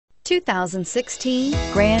2016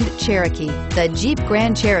 Grand Cherokee. The Jeep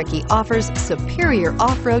Grand Cherokee offers superior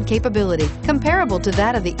off-road capability comparable to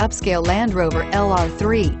that of the upscale Land Rover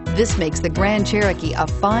LR3. This makes the Grand Cherokee a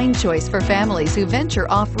fine choice for families who venture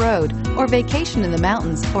off-road or vacation in the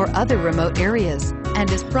mountains or other remote areas, and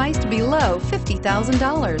is priced below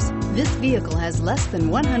 $50,000. This vehicle has less than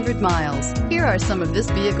 100 miles. Here are some of this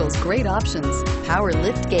vehicle's great options: power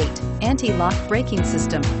lift gate, anti-lock braking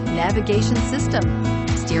system, navigation system,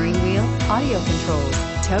 steering wheel audio controls,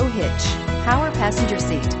 tow hitch, power passenger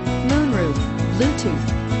seat, moonroof, Bluetooth,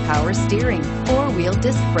 power steering, four-wheel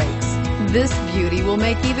disc brakes. This beauty will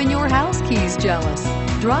make even your house keys jealous.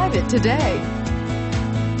 Drive it today.